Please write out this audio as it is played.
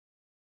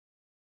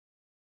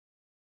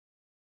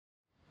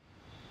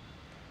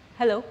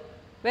Hello,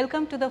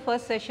 welcome to the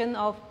first session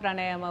of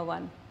Pranayama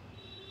 1.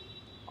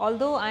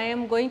 Although I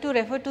am going to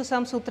refer to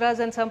some sutras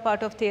and some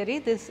part of theory,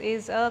 this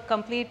is a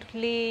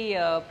completely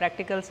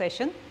practical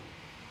session.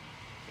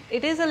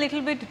 It is a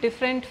little bit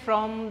different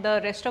from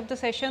the rest of the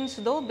sessions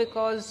though,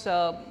 because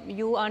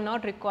you are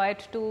not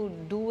required to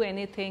do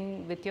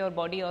anything with your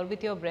body or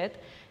with your breath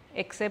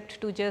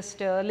except to just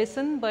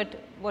listen, but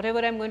whatever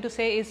I am going to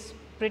say is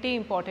pretty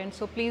important.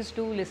 So, please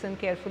do listen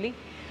carefully.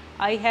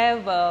 I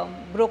have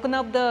broken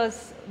up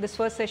this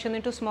first session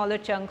into smaller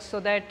chunks, so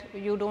that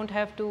you do not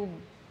have to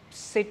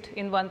sit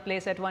in one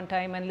place at one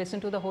time and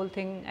listen to the whole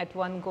thing at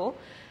one go.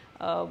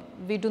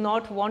 We do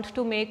not want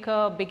to make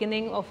a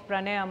beginning of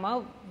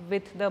pranayama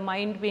with the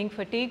mind being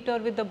fatigued or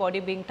with the body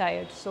being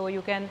tired. So,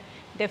 you can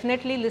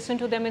definitely listen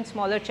to them in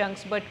smaller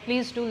chunks, but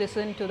please do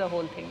listen to the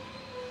whole thing.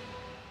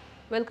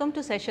 Welcome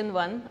to session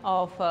 1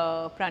 of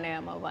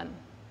Pranayama 1.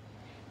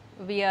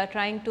 We are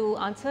trying to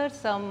answer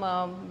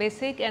some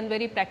basic and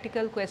very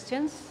practical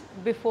questions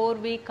before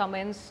we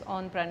commence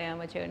on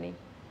pranayama journey.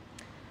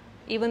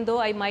 Even though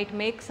I might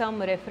make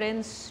some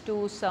reference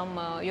to some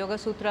yoga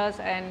sutras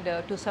and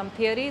to some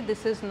theory,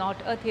 this is not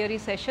a theory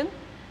session.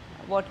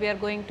 What we are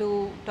going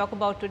to talk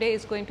about today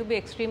is going to be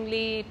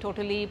extremely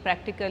totally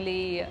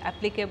practically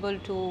applicable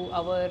to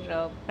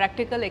our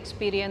practical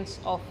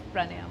experience of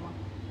pranayama.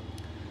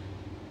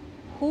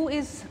 Who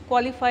is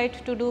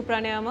qualified to do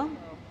pranayama?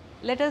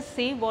 Let us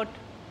see what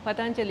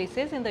Patanjali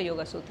says in the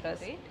Yoga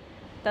Sutras.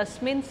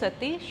 Tasmin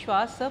sati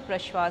shvasa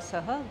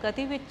prashvasaha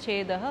gati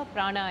vichchedaha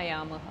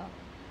pranayamaha.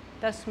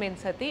 Tasmin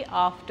sati,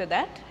 after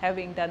that,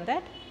 having done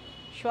that,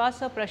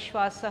 shvasa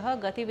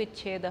prashvasaha gati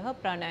vichchedaha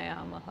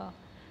pranayamaha.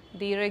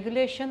 The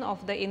regulation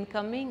of the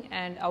incoming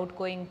and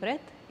outgoing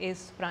breath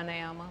is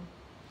pranayama.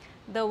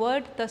 The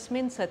word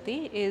tasmin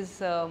sati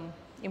is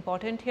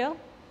important here,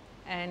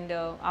 and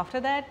after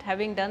that,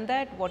 having done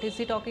that, what is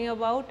he talking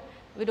about?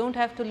 We do not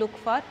have to look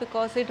far,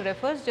 because it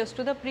refers just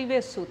to the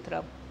previous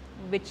sutra,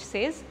 which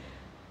says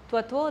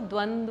tvato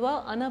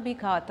dvandva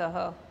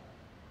anabhikataha,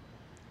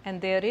 and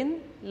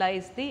therein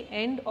lies the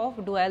end of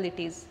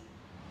dualities.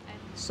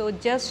 So,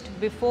 just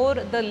before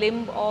the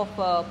limb of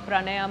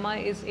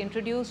pranayama is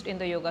introduced in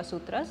the Yoga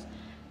Sutras,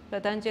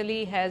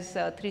 Patanjali has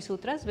 3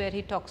 sutras where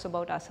he talks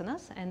about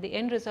asanas, and the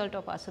end result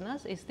of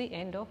asanas is the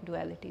end of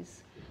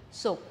dualities.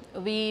 So,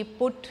 we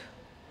put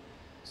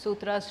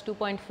sutras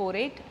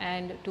 2.48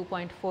 and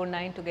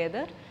 2.49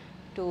 together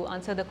to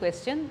answer the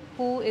question,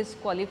 who is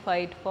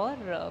qualified for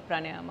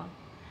pranayama.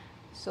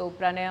 So,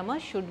 pranayama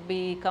should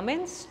be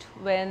commenced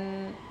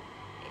when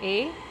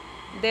A,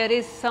 there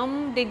is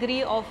some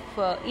degree of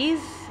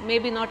ease,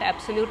 maybe not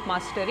absolute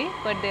mastery,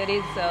 but there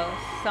is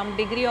some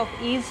degree of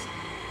ease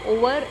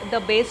over the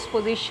base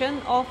position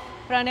of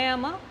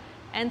pranayama,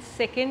 and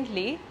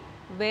secondly,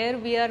 where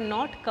we are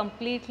not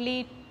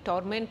completely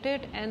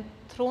tormented and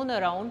thrown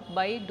around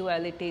by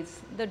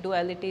dualities, the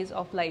dualities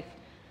of life.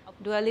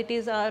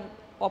 Dualities are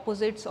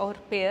opposites or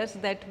pairs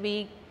that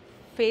we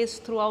face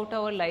throughout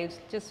our lives,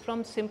 just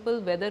from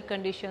simple weather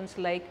conditions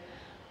like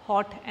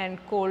hot and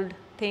cold,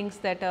 things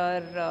that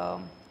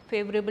are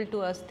favorable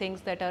to us,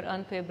 things that are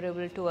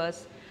unfavorable to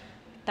us.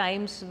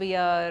 Times we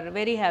are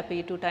very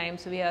happy, to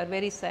times we are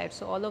very sad.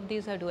 So, all of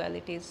these are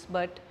dualities,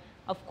 but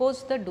of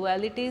course, the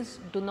dualities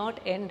do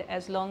not end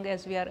as long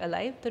as we are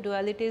alive. The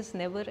dualities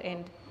never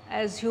end.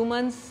 As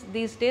humans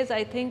these days,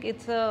 I think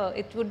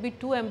it would be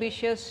too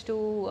ambitious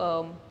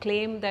to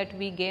claim that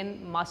we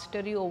gain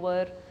mastery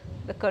over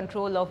the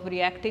control of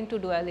reacting to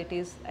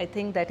dualities. I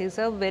think that is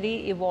a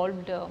very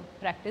evolved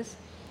practice,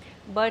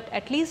 but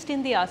at least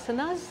in the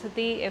asanas,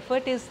 the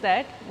effort is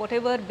that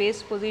whatever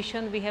base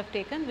position we have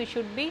taken, we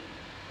should be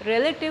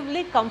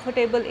relatively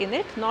comfortable in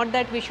it. Not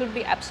that we should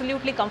be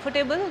absolutely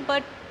comfortable,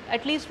 but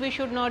at least we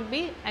should not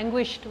be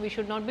anguished, we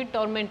should not be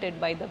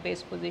tormented by the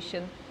base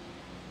position.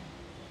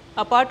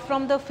 Apart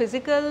from the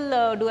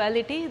physical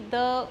duality,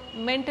 the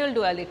mental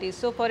duality.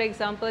 So, for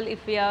example,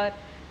 if we are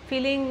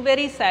feeling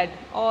very sad,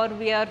 or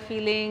we are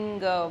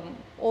feeling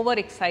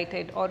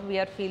overexcited, or we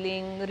are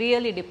feeling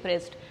really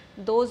depressed,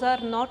 those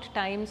are not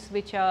times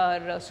which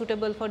are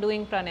suitable for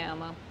doing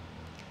pranayama.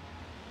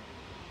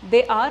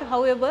 They are,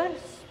 however,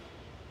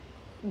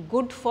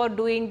 good for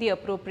doing the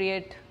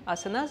appropriate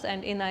asanas,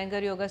 and in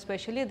Iyengar yoga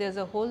especially, there is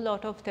a whole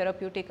lot of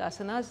therapeutic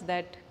asanas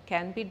that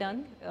can be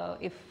done.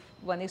 If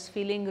one is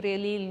feeling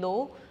really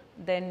low,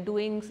 then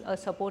doing a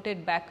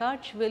supported back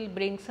arch will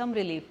bring some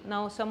relief.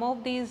 Now, some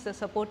of these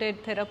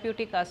supported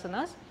therapeutic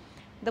asanas,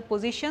 the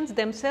positions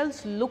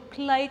themselves look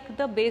like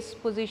the base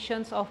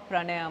positions of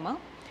pranayama,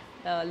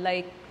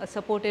 like a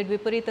supported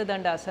Viparita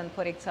Dandasana,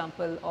 for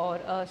example, or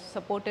a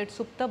supported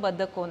Supta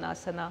Baddha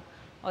Konasana,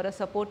 or a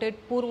supported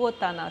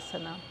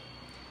Purvottanasana.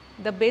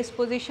 The base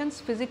positions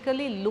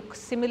physically look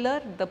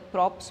similar, the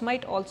props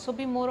might also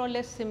be more or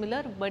less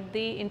similar, but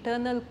the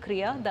internal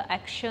kriya, the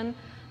action,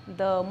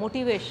 the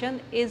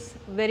motivation is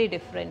very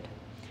different.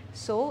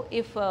 So,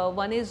 if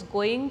one is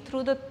going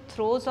through the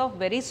throes of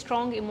very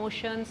strong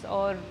emotions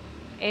or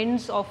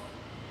ends of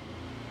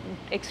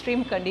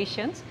extreme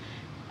conditions,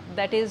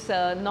 that is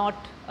not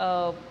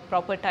a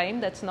proper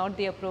time, that is not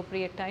the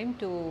appropriate time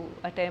to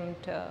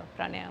attempt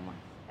pranayama.